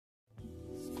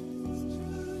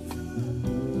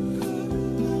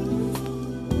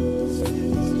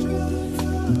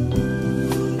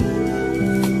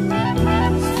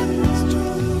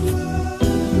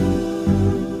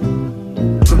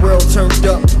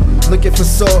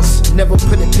sauce. Never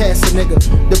put it past a nigga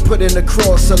to put in the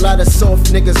cross. A lot of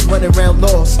soft niggas running around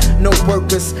lost. No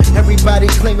workers, everybody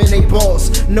claiming they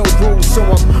boss. No rules, so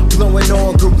I'm blowing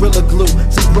on Gorilla Glue.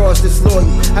 Some bras that's loyal,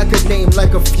 I could name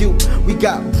like a few. We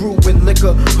got brew and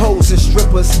liquor, hoes and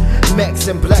strippers, Max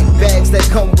and black bags that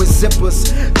come with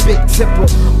zippers. Big tipper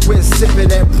when sipping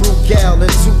that brew gal in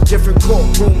 2 different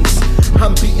courtrooms.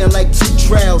 I'm beating like 2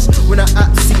 trials. When I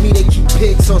see me, they keep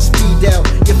pigs on speed dial.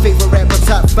 Your favorite rapper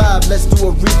top 5, let's do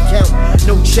a recount.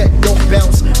 No check, don't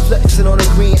bounce. Flexing on a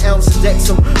green ounce of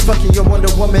Dexum. Fucking your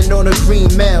Wonder Woman on a green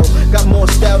mile. Got more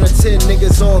style than 10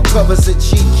 niggas on covers at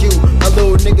GQ. My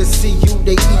little niggas see you,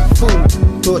 they eat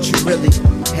food. Thought you really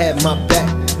had my back,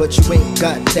 but you ain't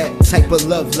got that type of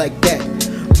love like that.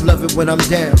 Love it when I'm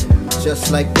down,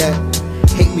 just like that.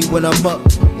 Hate me when I'm up,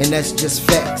 and that's just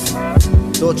facts.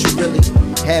 Thought you really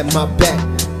had my back,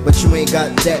 but you ain't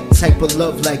got that type of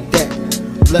love like that.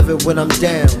 Love it when I'm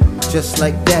down, just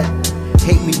like that.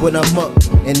 Hate me when I'm up,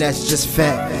 and that's just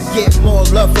fact. Get more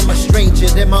love from a stranger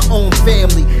than my own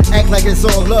family. Act like it's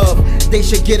all love, they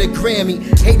should get a Grammy.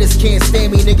 Haters can't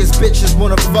stand me, niggas bitches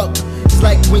wanna fuck. It's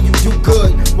like when you do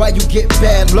good, why you get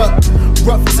bad luck?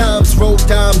 Rough times, roll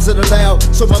dimes in the loud,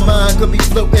 so my mind could be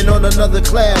floating on another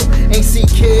cloud. Ain't seen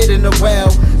kid in a while,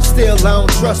 still I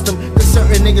don't trust them, cause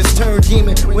certain niggas turn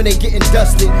demon when they getting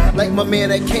dusted. Like my man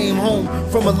that came home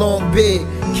from a long bed,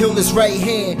 killed his right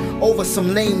hand over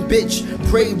some lame bitch.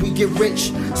 Pray we get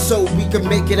rich, so we can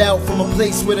make it out from a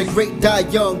place where the great die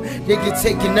young. They get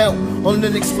taken out on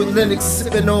Linux with Linux,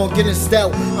 sipping on getting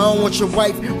stout. I don't want your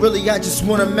wife, really I just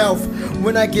want a mouth.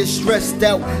 When I get stressed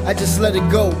out, I just let it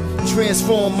go.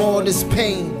 Transform all this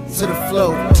pain to the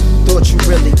flow. Thought you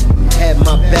really had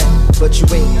my back, but you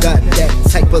ain't got that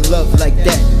type of love like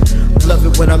that. Love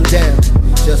it when I'm down,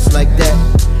 just like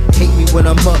that. Hate me when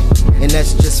I'm up, and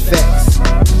that's just facts.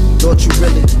 Thought you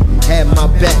really had my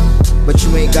back, but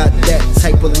you ain't got that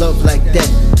type of love like that.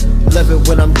 Love it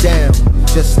when I'm down,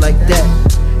 just like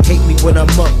that. Hate me when I'm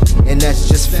up, and that's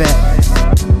just facts.